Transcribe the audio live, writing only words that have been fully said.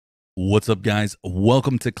What's up, guys?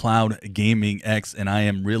 Welcome to Cloud Gaming X, and I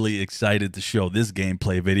am really excited to show this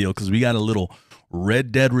gameplay video because we got a little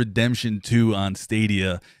Red Dead Redemption 2 on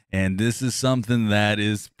Stadia, and this is something that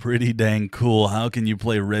is pretty dang cool. How can you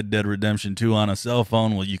play Red Dead Redemption 2 on a cell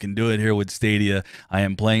phone? Well, you can do it here with Stadia. I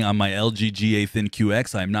am playing on my LG G8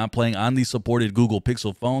 thinq. I am not playing on the supported Google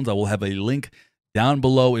Pixel phones. I will have a link down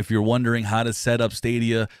below if you're wondering how to set up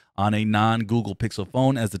Stadia on a non-Google Pixel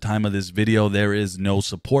phone. As the time of this video, there is no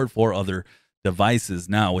support for other devices.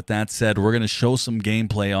 Now, with that said, we're going to show some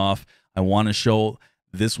gameplay off. I want to show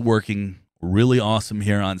this working really awesome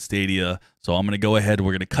here on Stadia. So I'm going to go ahead.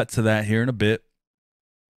 We're going to cut to that here in a bit.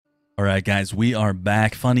 All right, guys, we are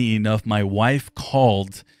back. Funny enough, my wife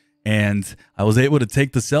called and I was able to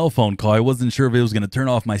take the cell phone call. I wasn't sure if it was going to turn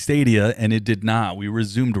off my Stadia, and it did not. We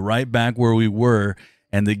resumed right back where we were,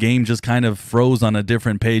 and the game just kind of froze on a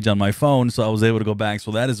different page on my phone, so I was able to go back.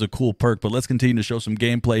 So that is a cool perk, but let's continue to show some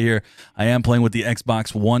gameplay here. I am playing with the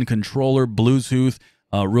Xbox One controller, Bluetooth.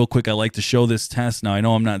 Real quick, I like to show this test. Now, I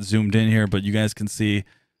know I'm not zoomed in here, but you guys can see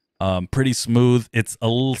pretty smooth. It's a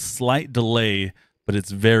little slight delay, but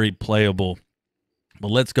it's very playable. But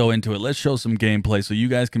let's go into it. Let's show some gameplay so you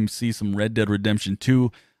guys can see some Red Dead Redemption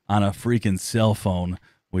 2 on a freaking cell phone,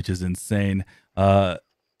 which is insane.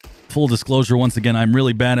 Full disclosure, once again, I'm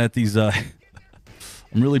really bad at these. I'm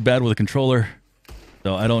really bad with a controller,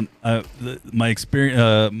 so I don't. My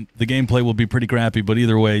experience, the gameplay will be pretty crappy. But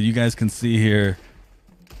either way, you guys can see here.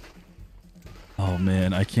 Oh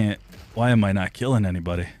man, I can't. Why am I not killing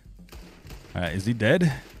anybody? All right, is he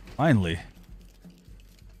dead? Finally.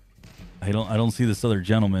 I don't see this other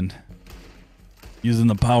gentleman using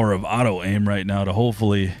the power of auto aim right now to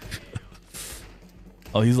hopefully.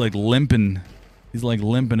 Oh, he's like limping. He's like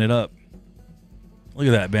limping it up. Look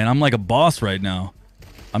at that, man. I'm like a boss right now.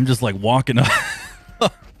 I'm just like walking up.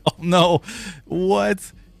 Oh no.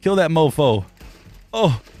 What? Kill that mofo.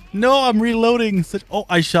 Oh no, I'm reloading. Oh,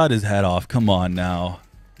 I shot his head off. Come on now.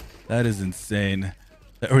 That is insane.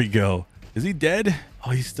 There we go. Is he dead? Oh,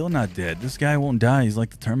 he's still not dead. This guy won't die. He's like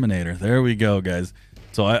the Terminator. There we go, guys.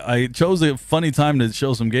 So I chose a funny time to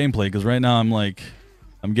show some gameplay because right now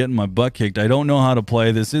I'm getting my butt kicked. I don't know how to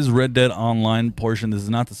play. This is Red Dead Online portion. This is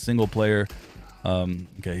not the single player.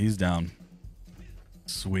 Okay, he's down.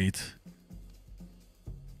 Sweet.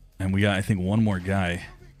 And we got, I think, one more guy.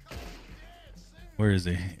 Where is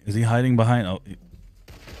he? Is he hiding behind? Oh.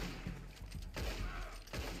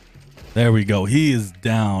 There we go. He is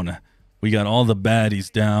down. We got all the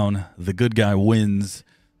baddies down. The good guy wins.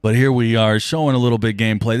 But here we are showing a little bit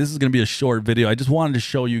gameplay. This is going to be a short video. I just wanted to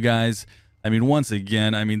show you guys. I mean, once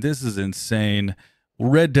again, I mean, this is insane.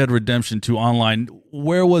 Red Dead Redemption 2 Online.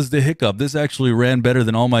 Where was the hiccup? This actually ran better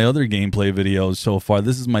than all my other gameplay videos so far.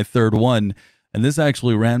 This is my third one, and this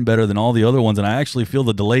actually ran better than all the other ones, and I actually feel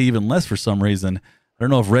the delay even less for some reason. I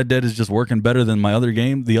don't know if Red Dead is just working better than my other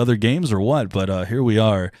games or what, but here we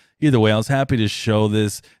are. Either way, I was happy to show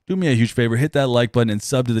this. Do me a huge favor, hit that like button and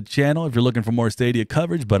sub to the channel if you're looking for more Stadia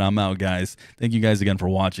coverage, but I'm out, guys. Thank you guys again for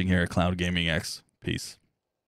watching here at Cloud Gaming X. Peace.